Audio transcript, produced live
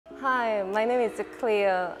Hi, my name is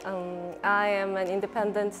Cleo. I am an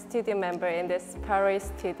independent studio member in this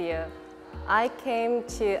Paris studio. I came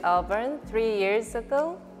to Auburn 3 years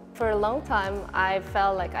ago. For a long time, I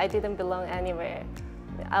felt like I didn't belong anywhere.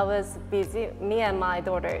 I was busy, me and my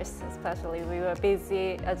daughters especially, we were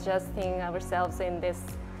busy adjusting ourselves in this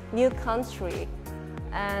new country.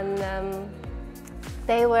 And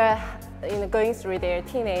they were going through their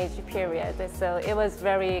teenage period, so it was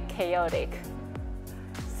very chaotic.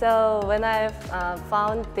 So when I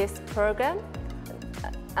found this program,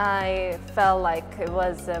 I felt like it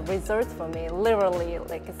was a resort for me, literally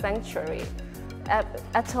like a sanctuary.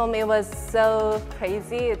 At home it was so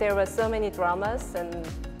crazy, there were so many dramas,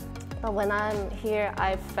 but when I'm here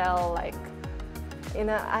I felt like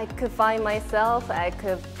I could find myself, I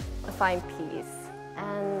could find peace.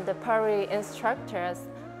 And the Paris instructors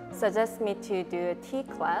suggest me to do a tea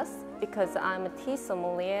class because I'm a tea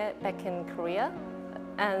sommelier back in Korea.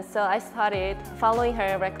 And so I started, following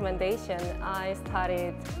her recommendation, I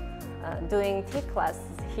started doing tea classes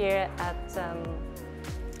here at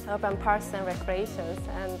Auburn Parks and Recreation.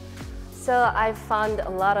 And so I found a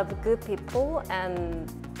lot of good people, and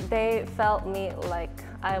they felt me like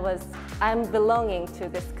I'm belonging to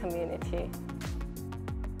this community.